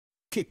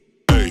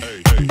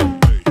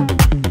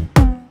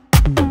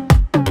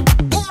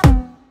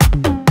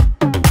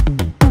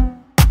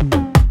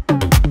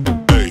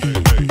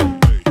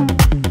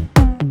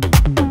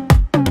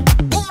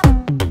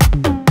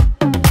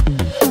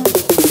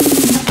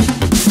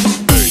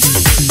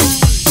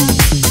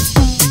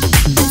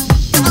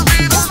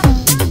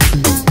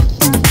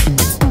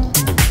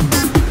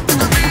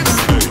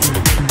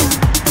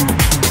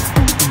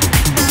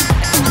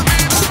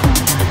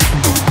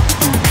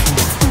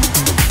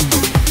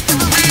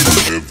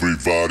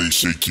Everybody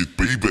shake it,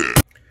 baby.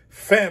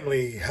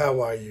 Family,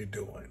 how are you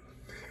doing?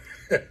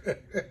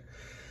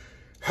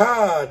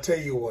 I tell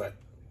you what,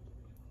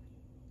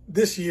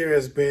 this year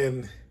has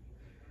been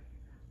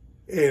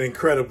an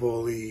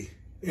incredibly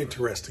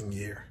interesting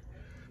year.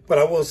 But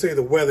I will say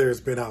the weather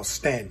has been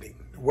outstanding.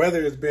 The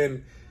weather has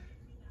been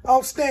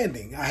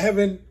outstanding.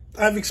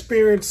 I've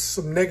experienced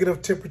some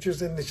negative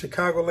temperatures in the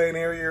Chicagoland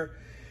area,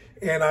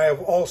 and I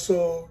have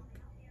also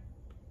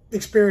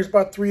experienced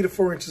about 3 to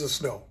 4 inches of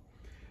snow.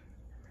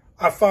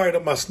 I fired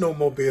up my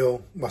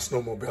snowmobile,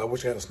 I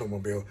wish I had a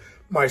snowmobile,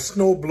 my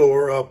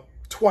snowblower up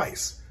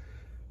twice.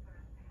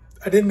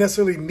 I didn't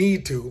necessarily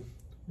need to,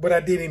 but I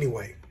did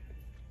anyway.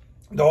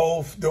 The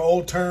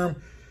old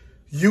term,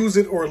 use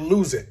it or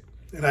lose it.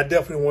 And I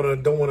definitely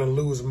don't want to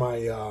lose my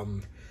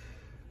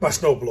my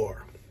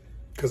snowblower,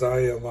 because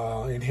I am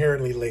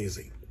inherently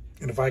lazy.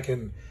 And if I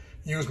can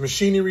use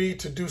machinery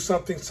to do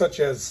something such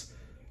as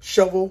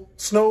shovel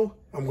snow,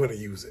 I'm going to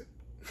use it.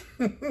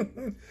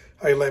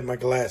 I like my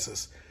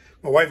glasses.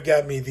 My wife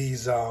got me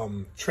these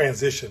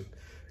transition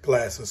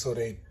glasses, so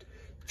they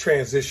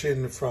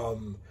transition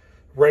from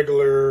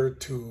regular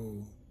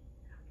to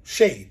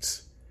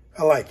shades.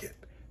 I like it.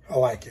 I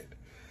like it.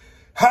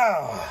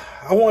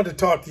 I wanted to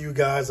talk to you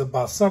guys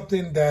about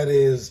something that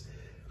has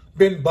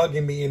been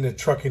bugging me in the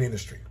trucking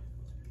industry,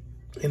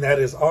 and that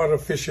is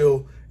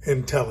artificial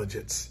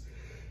intelligence.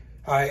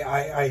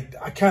 I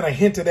kind of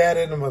hinted at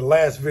it in my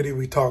last video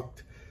we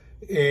talked,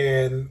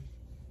 and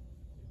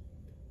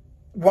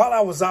while I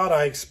was out,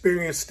 I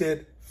experienced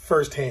it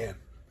firsthand.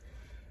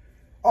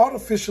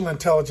 Artificial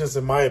intelligence,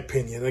 in my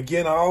opinion,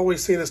 again, I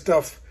always say this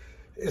stuff,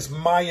 it's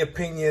my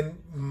opinion,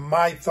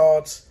 my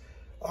thoughts.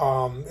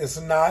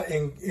 It's not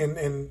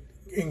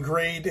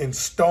engraved in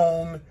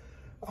stone.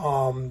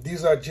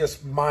 These are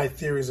just my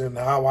theories and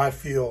how I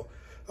feel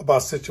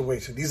about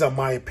situations. These are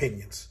my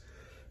opinions.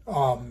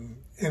 And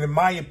in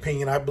my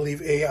opinion, I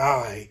believe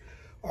AI,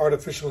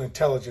 artificial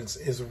intelligence,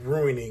 is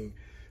ruining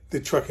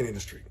the trucking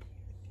industry.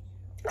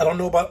 I don't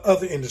know about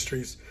other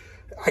industries.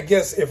 I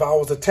guess if I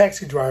was a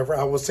taxi driver,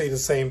 I would say the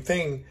same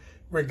thing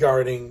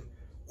regarding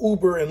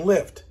Uber and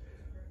Lyft.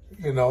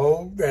 You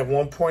know, at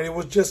one point it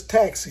was just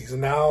taxis,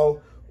 and now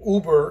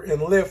Uber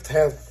and Lyft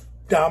have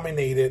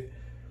dominated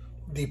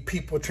the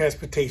people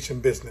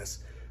transportation business.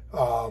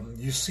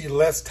 You see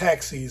less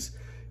taxis,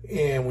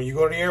 and when you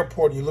go to the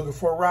airport and you're looking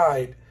for a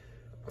ride,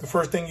 the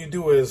first thing you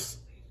do is,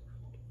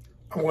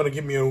 I'm going to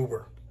get me an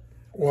Uber,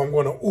 or I'm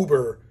going to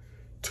Uber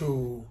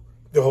to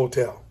the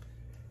hotel.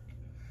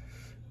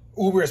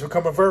 Uber has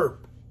become a verb.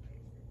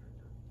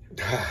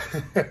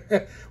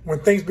 When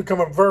things become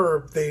a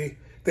verb, they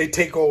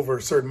take over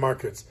certain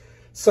markets,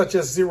 such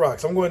as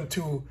Xerox. I'm going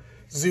to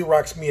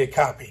Xerox me a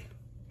copy.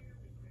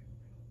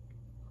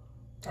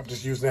 I'm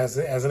just using that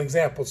as an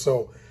example.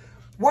 So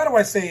why do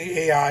I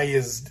say AI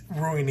is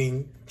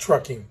ruining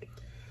trucking?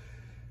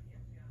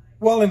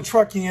 Well, in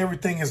trucking,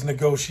 everything is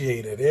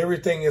negotiated.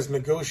 Everything is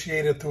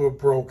negotiated through a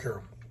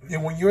broker.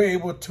 And when you're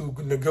able to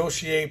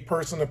negotiate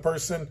person to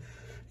person,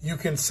 you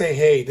can say,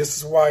 hey, this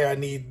is why I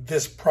need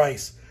this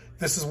price.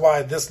 This is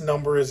why this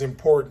number is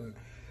important.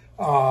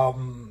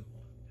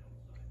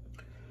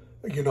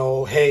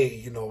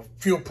 Hey,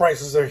 fuel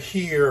prices are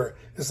here.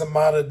 This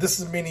amount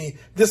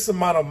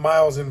of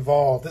miles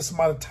involved, this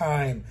amount of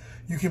time.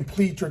 You can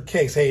plead your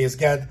case. Hey, it's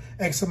got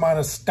X amount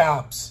of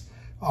stops.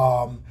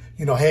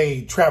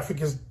 Hey,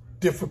 traffic is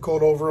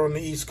difficult over on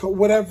the East Coast.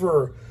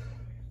 Whatever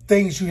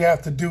things you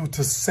have to do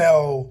to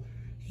sell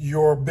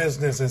your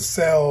business and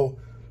sell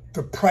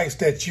the price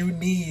that you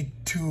need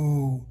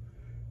to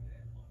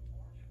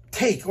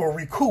take or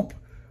recoup,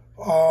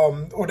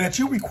 or that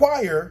you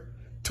require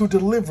to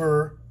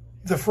deliver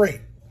the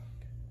freight.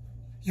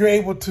 You're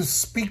able to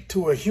speak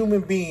to a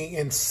human being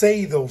and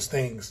say those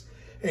things,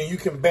 and you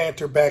can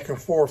banter back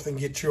and forth and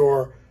get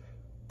your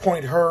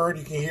point heard.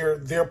 You can hear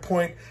their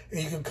point,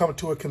 and you can come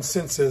to a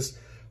consensus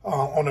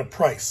on a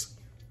price,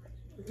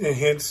 and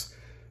hence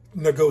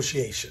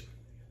negotiation.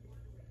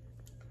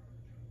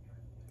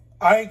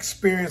 I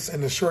experienced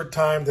in the short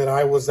time that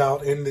I was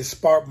out in the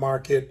spot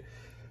market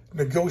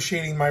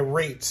negotiating my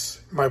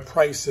rates, my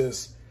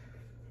prices,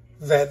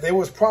 that there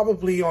was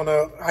probably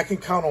I can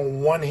count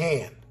on one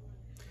hand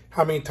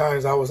how many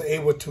times I was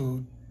able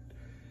to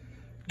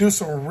do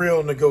some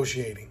real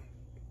negotiating.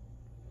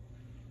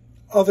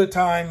 Other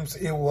times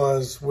it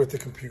was with the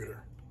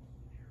computer.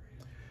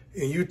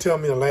 And you tell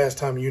me the last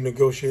time you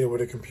negotiated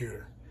with a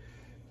computer.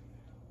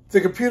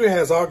 The computer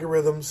has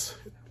algorithms.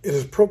 It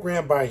is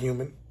programmed by a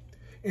human,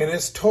 and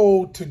it's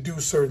told to do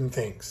certain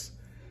things.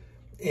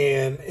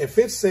 And if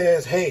it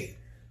says, hey,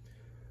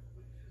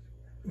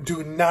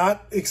 do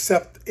not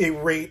accept a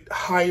rate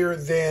higher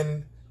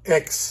than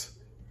X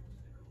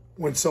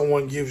when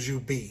someone gives you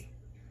B.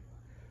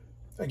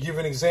 I'll give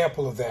an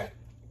example of that.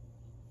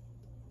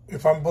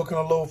 If I'm booking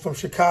a load from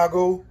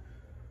Chicago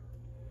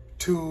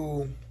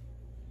to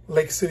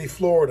Lake City,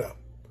 Florida,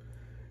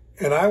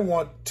 and I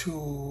want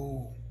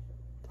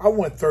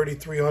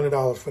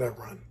 $3,300 for that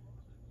run.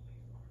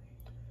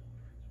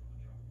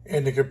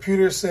 And the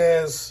computer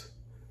says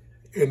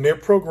in their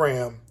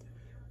program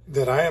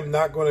that I am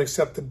not going to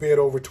accept the bid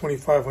over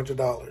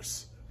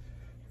 $2,500,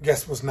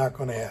 guess what's not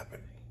going to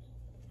happen?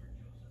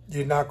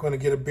 You're not going to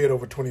get a bid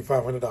over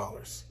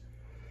 $2,500.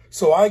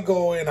 So I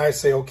go and I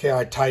say, okay,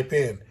 I type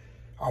in,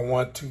 I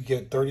want to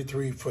get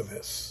 33 for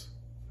this.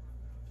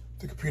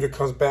 The computer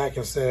comes back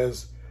and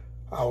says,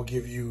 I'll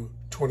give you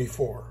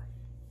 24.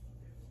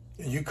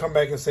 And you come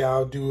back and say,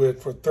 I'll do it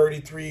for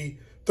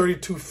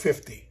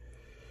 32.50.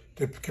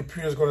 The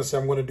computer's going to say,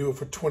 I'm going to do it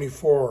for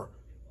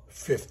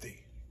 24.50.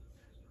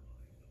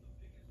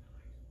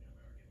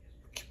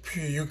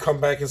 You come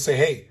back and say,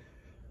 hey,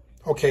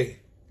 okay,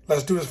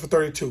 let's do this for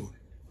 32.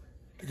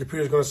 The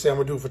computer's going to say, I'm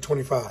going to do it for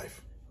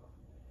 25.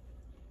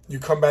 You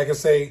come back and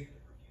say,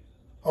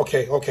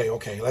 okay,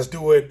 let's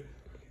do it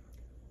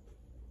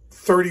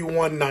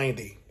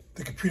 31.90.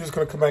 The computer's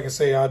going to come back and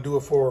say, I'll do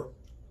it for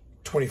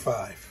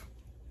 25.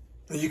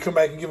 And you come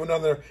back and give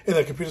another, and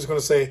the computer's going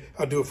to say,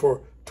 I'll do it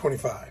for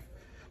 25.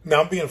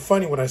 Now, I'm being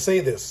funny when I say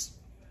this,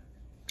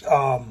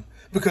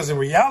 because in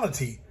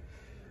reality,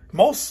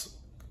 most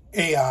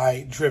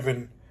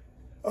AI-driven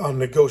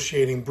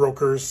negotiating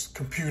brokers,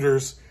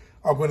 computers,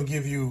 are going to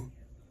give you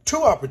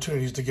 2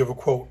 opportunities to give a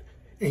quote,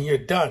 and you're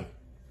done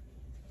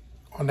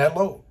on that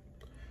load.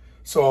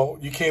 So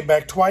you came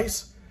back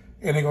twice,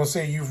 and they're going to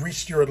say you've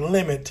reached your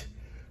limit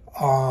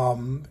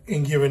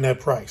in giving that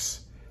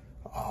price.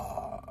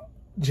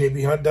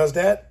 JB Hunt does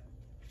that.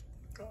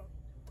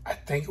 I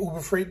think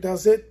Uber Freight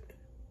does it.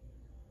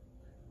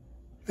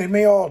 They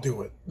may all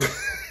do it.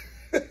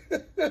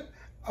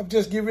 I'm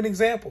just giving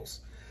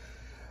examples.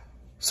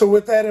 So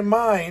with that in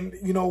mind,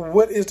 you know,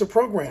 what is the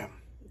program?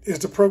 Is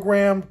the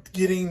program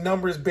getting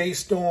numbers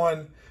based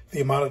on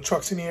the amount of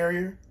trucks in the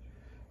area?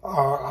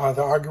 Are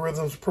the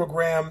algorithms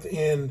programmed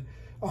in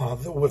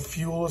what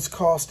fuel is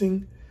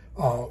costing?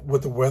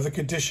 What the weather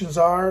conditions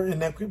are in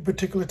that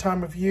particular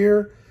time of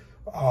year?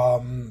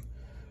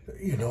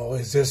 You know,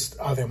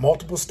 are there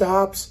multiple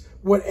stops?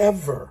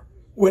 Whatever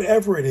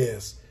it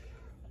is,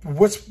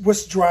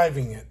 what's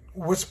driving it?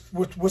 What's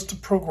the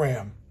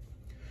program?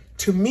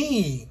 To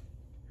me,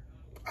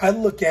 I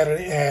look at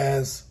it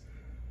as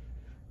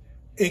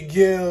it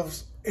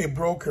gives a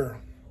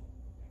broker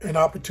an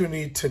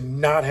opportunity to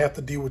not have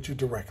to deal with you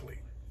directly.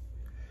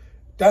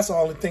 That's the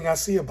only thing I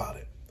see about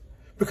it,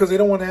 because they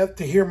don't want to have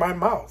to hear my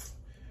mouth.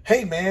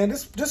 Hey man,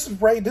 this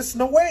is right. This is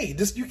no way.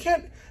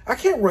 I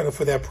can't run it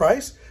for that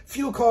price.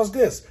 Fuel costs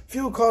this.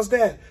 Fuel costs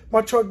that.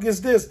 My truck gets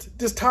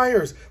this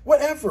tires,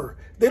 whatever.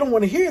 They don't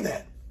want to hear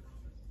that.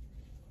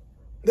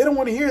 They don't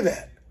want to hear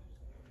that.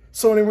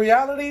 So in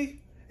reality,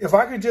 if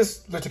I could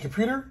just let the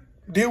computer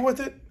deal with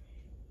it,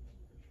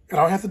 and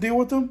I don't have to deal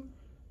with them,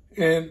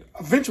 and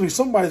eventually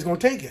somebody's going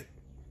to take it.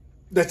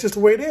 That's just the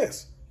way it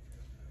is.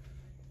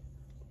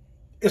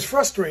 It's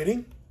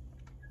frustrating,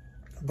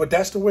 but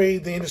that's the way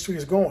the industry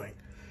is going.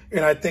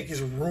 And I think it's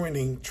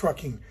ruining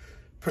trucking,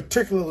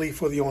 particularly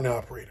for the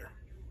owner-operator.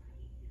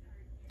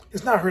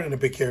 It's not hurting the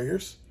big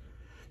carriers,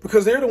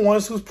 because they're the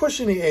ones who's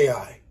pushing the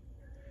AI.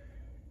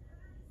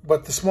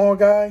 But the small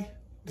guy,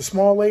 the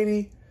small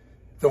lady,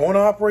 the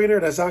owner-operator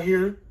that's out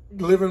here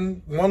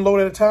living one load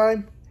at a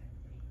time,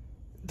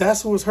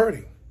 that's who is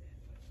hurting.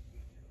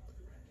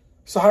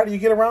 So how do you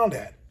get around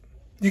that?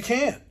 You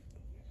can't.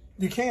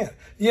 You can't.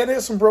 Yeah,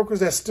 there's some brokers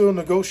that still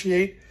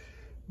negotiate,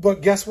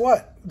 but guess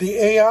what? The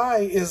AI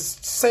is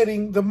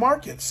setting the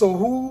market.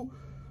 So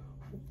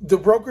the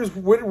brokers,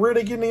 where are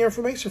they getting the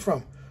information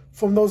from?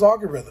 From those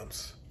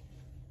algorithms.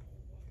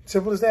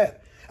 Simple as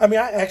that. I mean,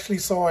 I actually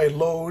saw a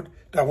load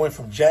that went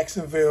from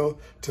Jacksonville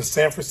to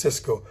San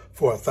Francisco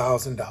for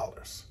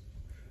 $1,000.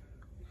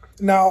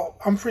 Now,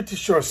 I'm pretty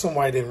sure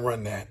somebody didn't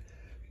run that,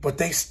 but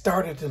they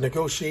started the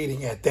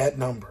negotiating at that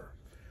number.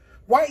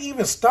 Why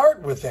even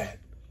start with that?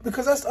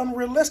 Because that's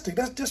unrealistic.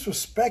 That's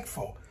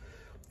disrespectful.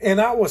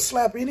 And I would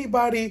slap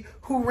anybody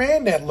who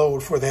ran that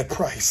load for that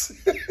price.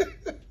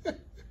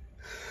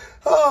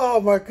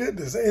 Oh my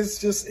goodness. It's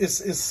just,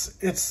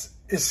 it's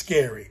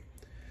scary.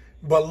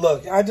 But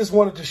look, I just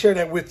wanted to share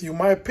that with you.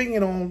 My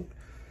opinion on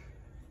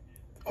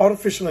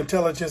artificial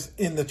intelligence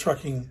in the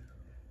trucking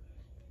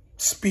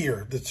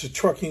sphere,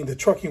 the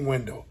trucking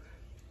window.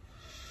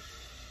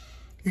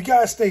 You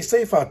guys stay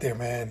safe out there,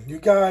 man. You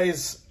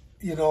guys,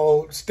 you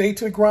know, stay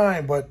to the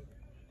grind, but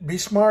be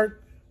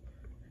smart.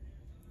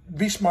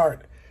 Be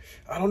smart.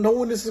 I don't know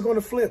when this is going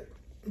to flip,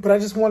 but I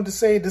just wanted to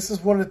say this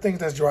is one of the things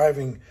that's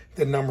driving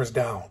the numbers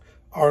down.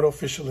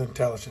 Artificial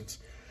intelligence.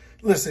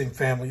 Listen,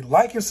 family,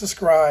 like and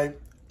subscribe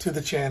to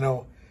the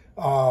channel.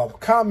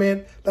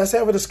 Comment. Let's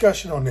have a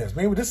discussion on this.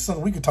 Maybe this is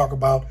something we could talk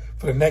about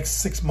for the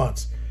next 6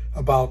 months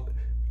about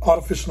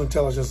artificial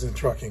intelligence in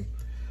trucking.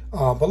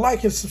 But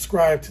like and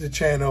subscribe to the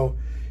channel.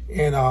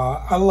 And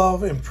I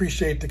love and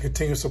appreciate the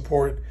continued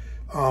support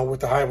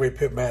with the Highway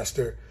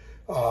Pitmaster.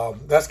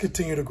 Let's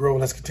continue to grow.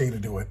 Let's continue to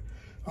do it.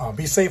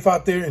 Be safe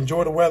out there.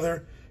 Enjoy the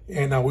weather.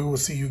 And we will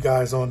see you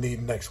guys on the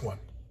next one.